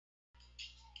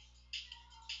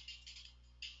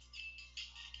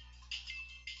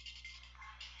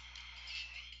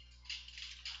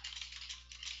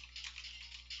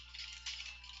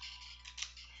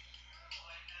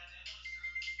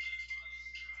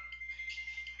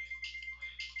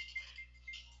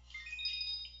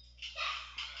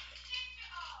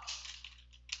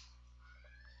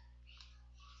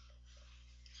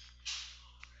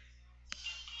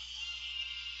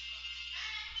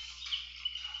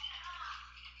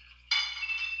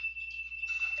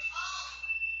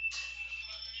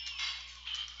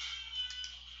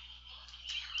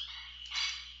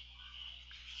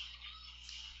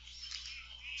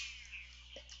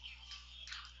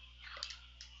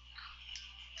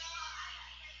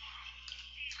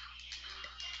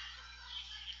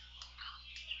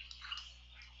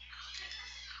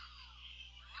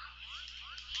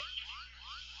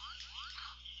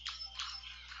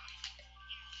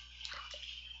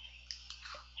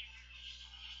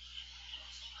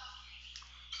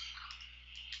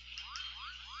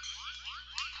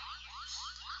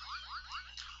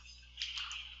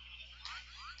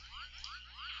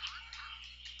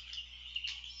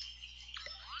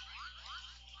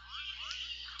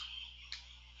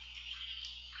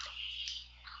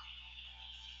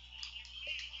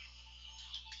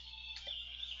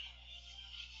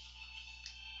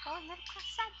little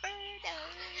cross-eyed bird.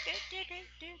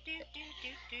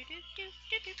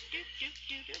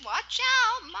 Watch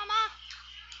out, mama.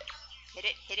 Hit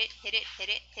it, hit it, hit it, hit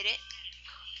it, hit it.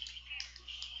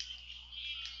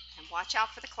 And watch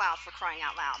out for the cloud, for crying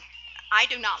out loud. I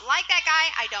do not like that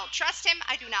guy. I don't trust him.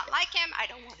 I do not like him. I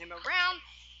don't want him around.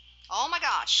 Oh my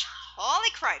gosh.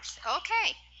 Holy cripes.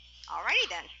 Okay. Alrighty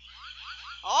then.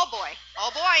 Oh boy.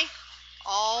 Oh boy.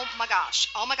 Oh my gosh.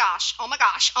 Oh my gosh. Oh my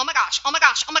gosh. Oh my gosh. Oh my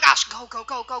gosh. Oh my gosh. Go, go,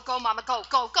 go, go, go, mama. Go,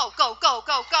 go, go, go, go,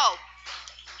 go, go.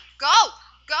 Go.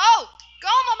 Go.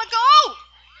 Go, mama. Go.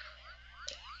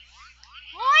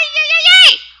 Oy, yay, yay,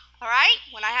 yay. All right.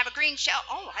 When I have a green shell.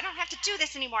 Oh, I don't have to do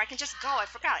this anymore. I can just go. I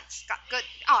forgot. It's got good.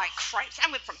 Oh, cripes. I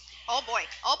went from. Oh boy.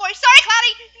 Oh boy. Sorry,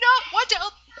 Cloudy. No. Watch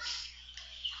out.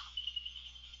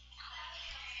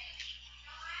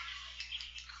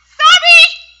 Sorry.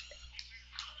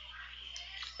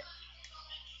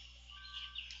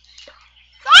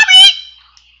 Sorry.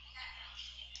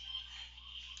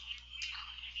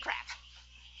 Crap.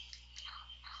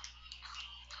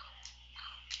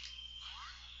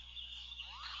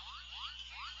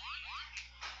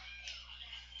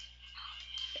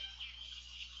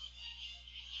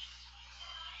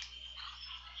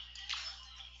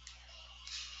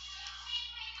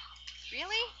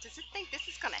 Really? Does it think this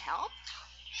is going to help?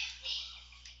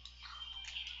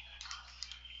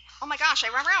 Oh my gosh, I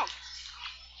ran around.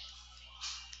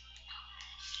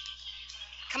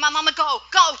 Come on, mama, go,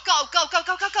 go, go, go, go,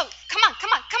 go, go, go. Come on,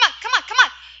 come on, come on, come on, come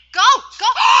on. Go, go.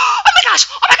 Oh my gosh,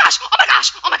 oh my gosh, oh my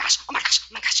gosh, oh my gosh, oh my gosh,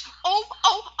 oh my gosh. Oh,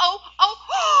 oh, oh,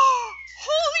 oh.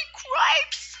 Holy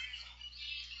cripes.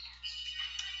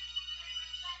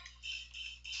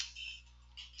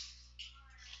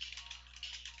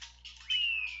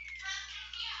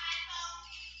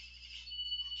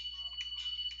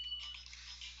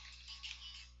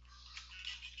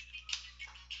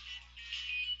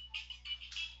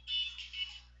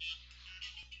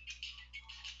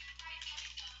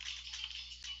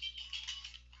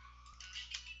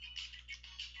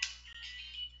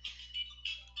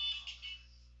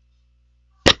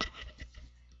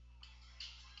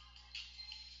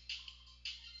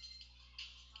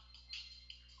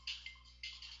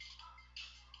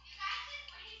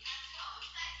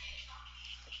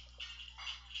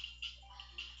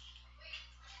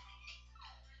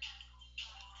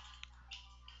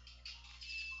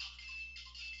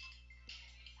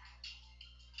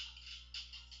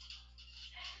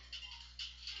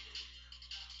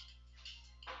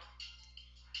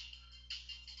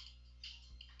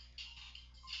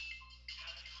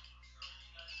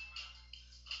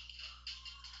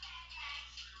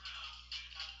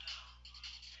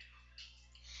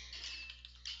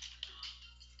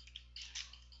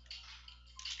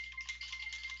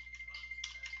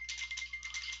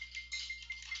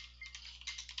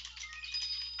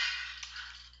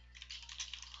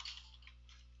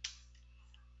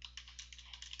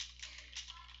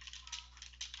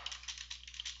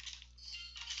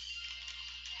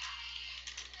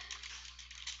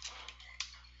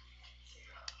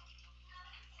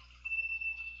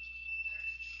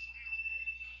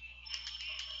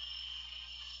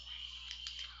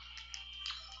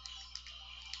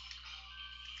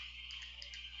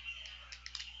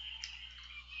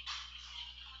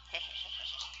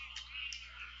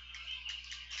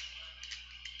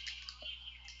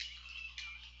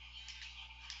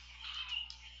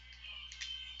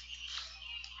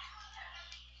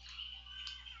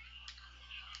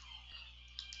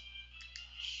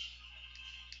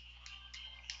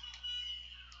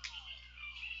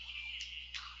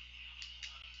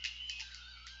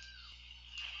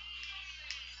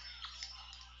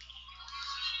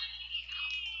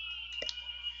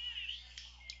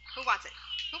 Who wants it?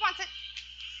 Who wants it?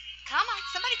 Come on,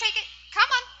 somebody take it. Come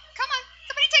on, come on,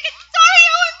 somebody take it. Sorry,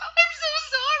 Owen. I'm so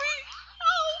sorry.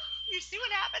 Oh, you see what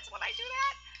happens when I do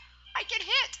that? I get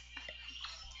hit.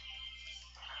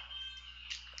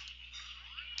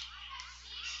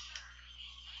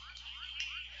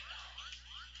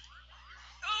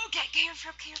 Oh, get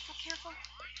careful, careful, careful.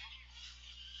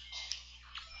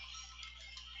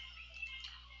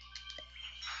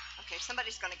 Okay,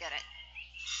 somebody's gonna get it.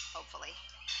 Hopefully.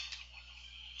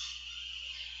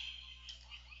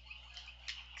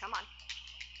 Come on.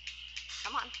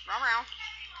 Come on. Run around.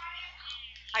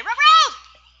 I run around!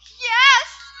 Yes!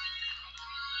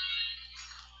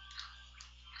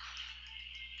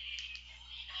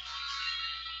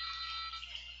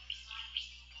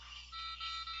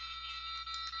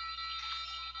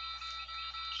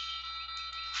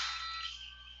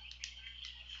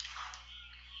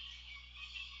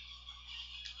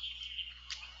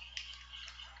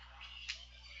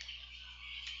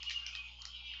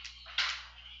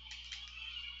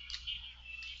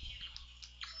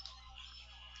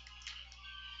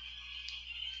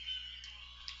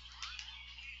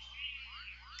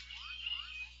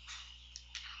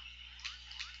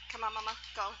 Come on, Mama.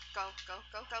 Go, go, go,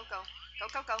 go, go, go. Go,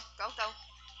 go, go, go, go.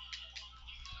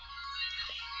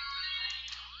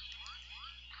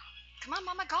 Come on,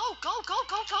 Mama. Go, go, go,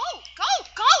 go, go. Go,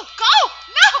 go, go.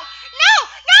 No, no,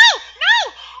 no, no.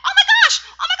 Oh, my